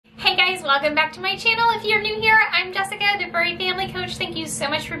guys, welcome back to my channel. If you're new here, I'm Jessica, the Furry Family Coach. Thank you so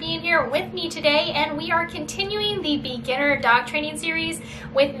much for being here with me today, and we are continuing the beginner dog training series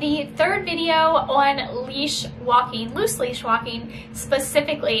with the third video on leash walking, loose leash walking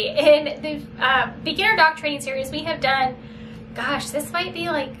specifically. In the beginner dog training series, we have done, gosh, this might be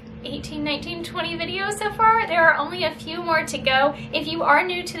like 18, 19, 20 videos so far. There are only a few more to go. If you are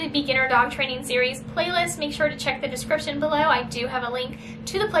new to the beginner dog training series playlist, make sure to check the description below. I do have a link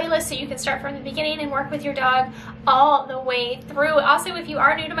to the playlist so you can start from the beginning and work with your dog all the way through. Also, if you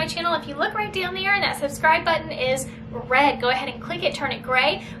are new to my channel, if you look right down there and that subscribe button is red, go ahead and click it, turn it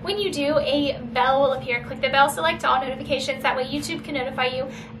gray. When you do, a bell will appear. Click the bell, select all notifications. That way YouTube can notify you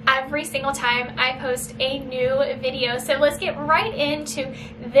every single time I post a new video. So let's get right into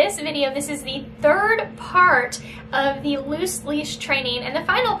this video. This is the third part of the loose leash training and the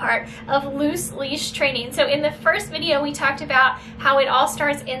final part of loose leash training. So in the first video, we talked about how it all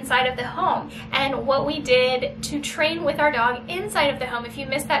starts inside of the home and what we did to train with our dog inside of the home. If you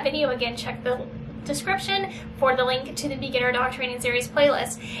missed that video, again, check the description for the link to the beginner dog training series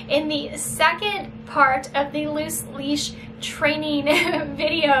playlist. In the second part of the loose leash training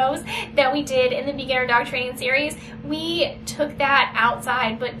videos that we did in the beginner dog training series, we took that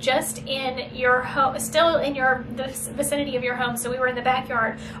outside, but just in your home, still in the vicinity of your home. So we were in the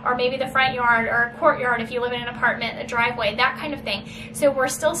backyard or maybe the front yard or a courtyard if you live in an apartment, a driveway, that kind of thing. So we're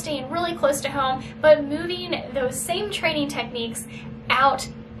still staying really close to home, but moving those same training techniques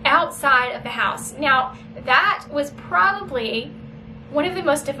outside of the house. Now, that was probably one of the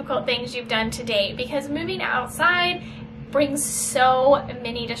most difficult things you've done to date, because moving outside brings so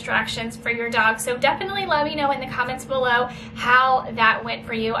many distractions for your dog. So definitely let me know in the comments below how that went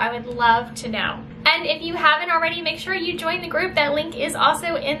for you. I would love to know. And if you haven't already, make sure you join the group. That link is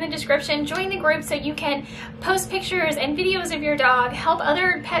also in the description. Join the group so you can post pictures and videos of your dog, help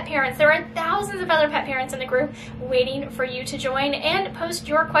other pet parents. There are thousands of other pet parents in the group waiting for you to join, and post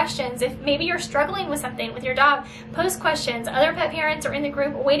your questions. If maybe you're struggling with something with your dog, post questions. Other pet parents are in the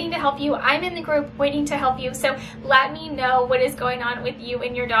group waiting to help you. I'm in the group waiting to help you. So let me know what is going on with you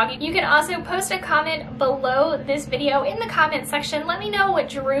and your dog. You can also post a comment below this video in the comment section. Let me know what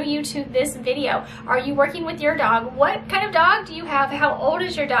drew you to this video. Are you working with your dog? What kind of dog do you have? How old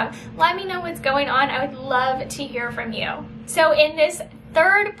is your dog? Let me know what's going on. I would love to hear from you. So in this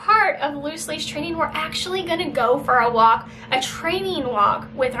third part of loose leash training, we're actually going to go for a walk, a training walk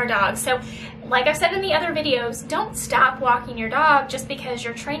with our dog. So like I've said in the other videos, don't stop walking your dog just because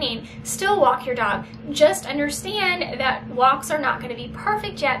you're training. Still walk your dog. Just understand that walks are not going to be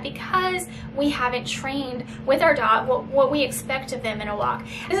perfect yet because we haven't trained with our dog what we expect of them in a walk.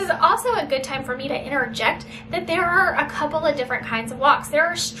 This is also a good time for me to interject that there are a couple of different kinds of walks. There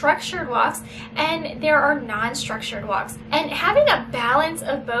are structured walks and there are non-structured walks. And having a balance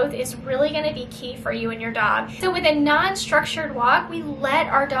of both is really going to be key for you and your dog. So with a non-structured walk, we let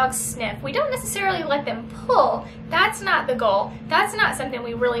our dogs sniff. We don't necessarily let them pull. That's not the goal. That's not something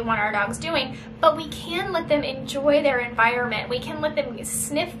we really want our dogs doing, but we can let them enjoy their environment. We can let them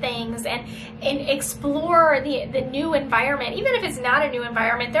sniff things and explore the new environment. Even if it's not a new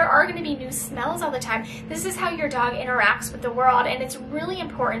environment, there are going to be new smells all the time. This is how your dog interacts with the world, and it's really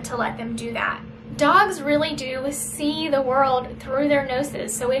important to let them do that. Dogs really do see the world through their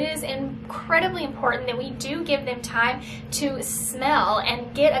noses, so it is incredibly important that we do give them time to smell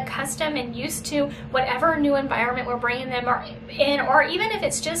and get accustomed and used to whatever new environment we're bringing them in, or even if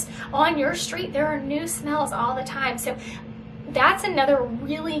it's just on your street, there are new smells all the time. So that's another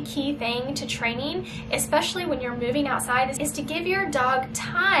really key thing to training, especially when you're moving outside, is to give your dog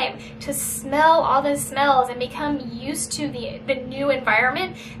time to smell all the smells and become used to the new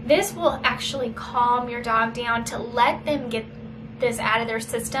environment. This will actually calm your dog down to let them get this out of their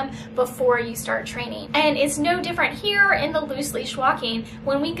system before you start training. And it's no different here in the loose leash walking.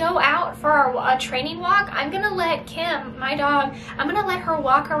 When we go out for a training walk, I'm gonna let Kim, my dog, I'm gonna let her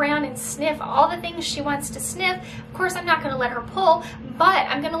walk around and sniff all the things she wants to sniff. Of course, I'm not gonna let her pull, but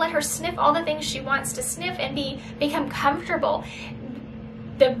I'm gonna let her sniff all the things she wants to sniff and become comfortable.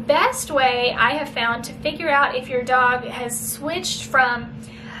 The best way I have found to figure out if your dog has switched from,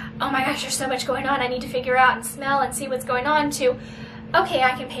 oh my gosh, there's so much going on, I need to figure out and smell and see what's going on, to, okay,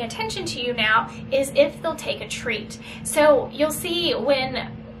 I can pay attention to you now, is if they'll take a treat. So you'll see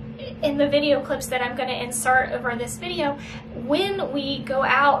when, in the video clips that I'm going to insert over this video, when we go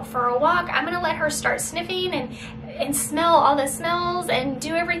out for a walk, I'm going to let her start sniffing and smell all the smells and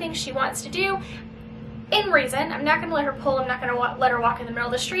do everything she wants to do. In reason, I'm not going to let her pull, I'm not going to let her walk in the middle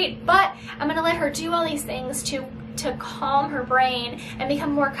of the street, but I'm going to let her do all these things to to calm her brain and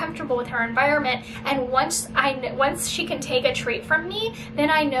become more comfortable with her environment. And once she can take a treat from me, then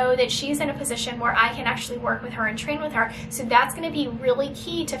I know that she's in a position where I can actually work with her and train with her. So that's going to be really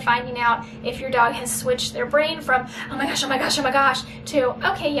key to finding out if your dog has switched their brain from, oh my gosh, oh my gosh, oh my gosh, to,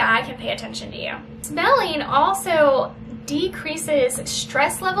 okay, yeah, I can pay attention to you. Smelling also decreases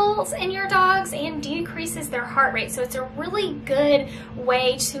stress levels in your dogs and decreases their heart rate. So it's a really good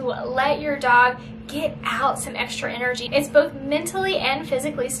way to let your dog get out some extra energy. It's both mentally and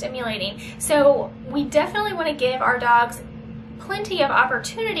physically stimulating. So we definitely want to give our dogs plenty of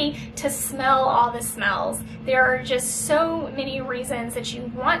opportunity to smell all the smells. There are just so many reasons that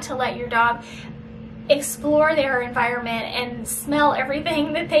you want to let your dog explore their environment and smell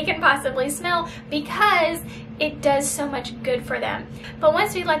everything that they can possibly smell, because it does so much good for them. But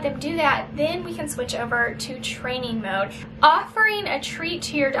once we let them do that, then we can switch over to training mode. Offering a treat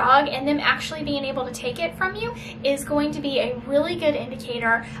to your dog and them actually being able to take it from you is going to be a really good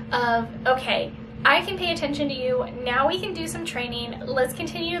indicator of, okay, I can pay attention to you, now we can do some training, let's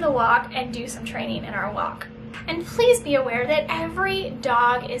continue the walk and do some training in our walk. And please be aware that every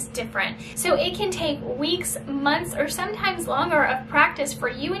dog is different. So it can take weeks, months, or sometimes longer of practice for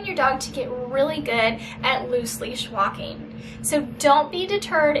you and your dog to get really good at loose leash walking. So don't be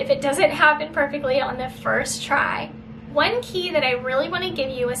deterred if it doesn't happen perfectly on the first try. One key that I really want to give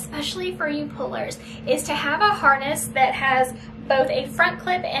you, especially for you pullers, is to have a harness that has both a front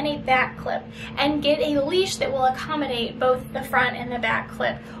clip and a back clip, and get a leash that will accommodate both the front and the back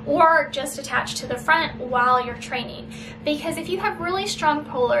clip, or just attach to the front while you're training. Because if you have really strong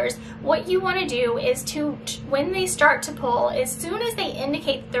pullers, what you want to do is to, when they start to pull, as soon as they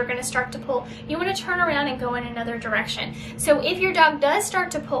indicate that they're going to start to pull, you want to turn around and go in another direction. So if your dog does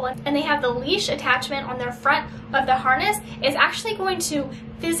start to pull and they have the leash attachment on their front of the harness, it's actually going to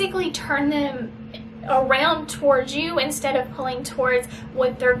physically turn them around towards you instead of pulling towards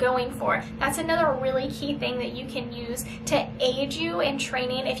what they're going for. That's another really key thing that you can use to aid you in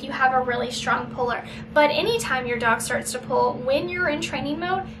training if you have a really strong puller. But anytime your dog starts to pull, when you're in training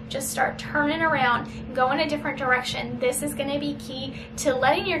mode, just start turning around, go in a different direction. This is going to be key to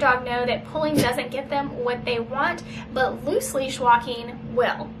letting your dog know that pulling doesn't get them what they want, but loose leash walking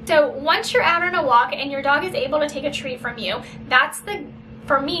will. So once you're out on a walk and your dog is able to take a treat from you, that's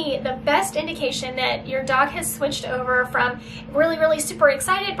for me, the best indication that your dog has switched over from really super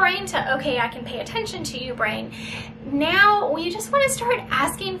excited brain to, okay, I can pay attention to you brain. Now we just want to start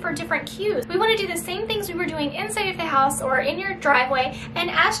asking for different cues. We want to do the same things we were doing inside of the house or in your driveway, and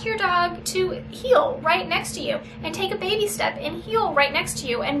ask your dog to heel right next to you and take a baby step and heel right next to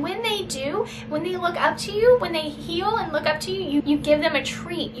you. And when they do, when they look up to you, when they heel and look up to you, you give them a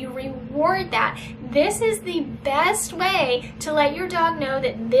treat, you reward that. This is the best way to let your dog know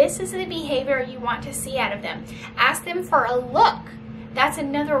that this is the behavior you want to see out of them. Ask them for a look. That's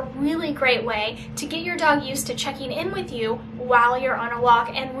another really great way to get your dog used to checking in with you while you're on a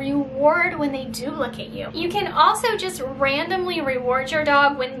walk, and reward when they do look at you. You can also just randomly reward your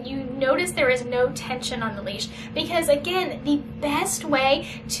dog when you notice there is no tension on the leash, because again, the best way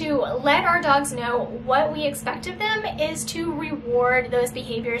to let our dogs know what we expect of them is to reward those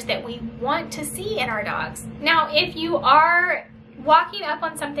behaviors that we want to see in our dogs. Now, if you are walking up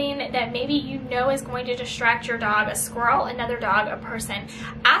on something that maybe you know is going to distract your dog, a squirrel, another dog, a person,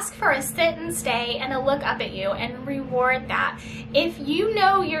 ask for a sit and stay and a look up at you and reward that. If you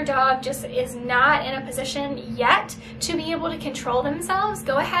know your dog just is not in a position yet to be able to control themselves,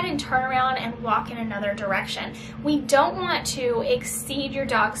 go ahead and turn around and walk in another direction. We don't want to exceed your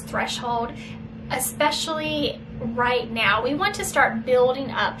dog's threshold, especially right now. We want to start building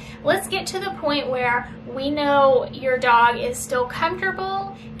up. Let's get to the point where we know your dog is still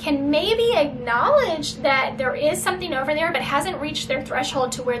comfortable, can maybe acknowledge that there is something over there but hasn't reached their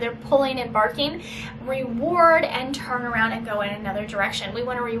threshold to where they're pulling and barking. Reward and turn around and go in another direction. We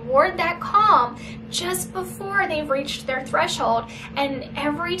want to reward that calm just before they've reached their threshold, and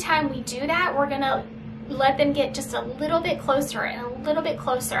every time we do that, we're going to let them get just a little bit closer and a little bit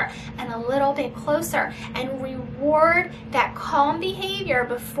closer and a little bit closer, and reward that calm behavior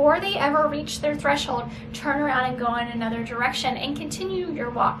before they ever reach their threshold. Turn around and go in another direction and continue your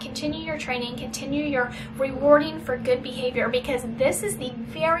walk, continue your training, continue your rewarding for good behavior, because this is the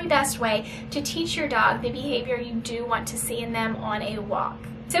very best way to teach your dog the behavior you do want to see in them on a walk.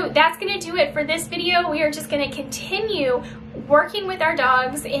 So that's going to do it for this video. We are just going to continue working with our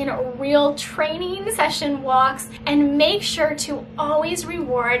dogs in real training session walks, and make sure to always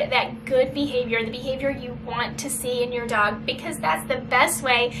reward that good behavior, the behavior you want to see in your dog, because that's the best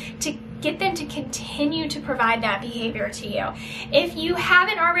way to get them to continue to provide that behavior to you. If you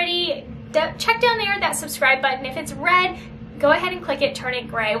haven't already check down there that subscribe button. If it's red, go ahead and click it, turn it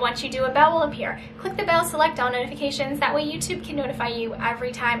gray. Once you do, a bell will appear. Click the bell, select all notifications. That way YouTube can notify you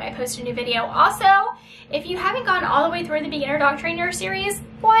every time I post a new video. Also, if you haven't gone all the way through the Beginner Dog Trainer series,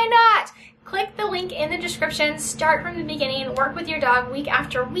 why not? Click the link in the description, start from the beginning, work with your dog week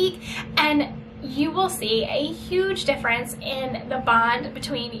after week, and you will see a huge difference in the bond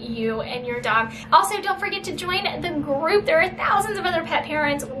between you and your dog. Also, don't forget to join the group. There are thousands of other pet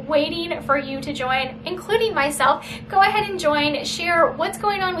parents waiting for you to join, including myself. Go ahead and join, share what's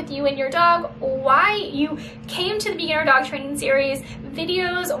going on with you and your dog, why you came to the Beginner Dog Training Series,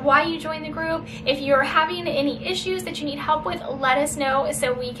 videos, why you joined the group. If you're having any issues that you need help with, let us know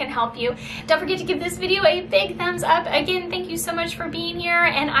so we can help you. Don't forget to give this video a big thumbs up. Again, thank you so much for being here,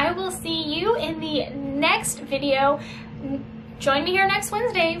 and I will see you in the next video. Join me here next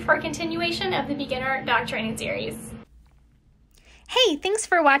Wednesday for a continuation of the Beginner Dog Training Series. Hey, thanks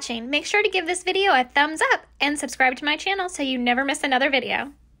for watching. Make sure to give this video a thumbs up and subscribe to my channel so you never miss another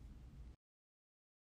video.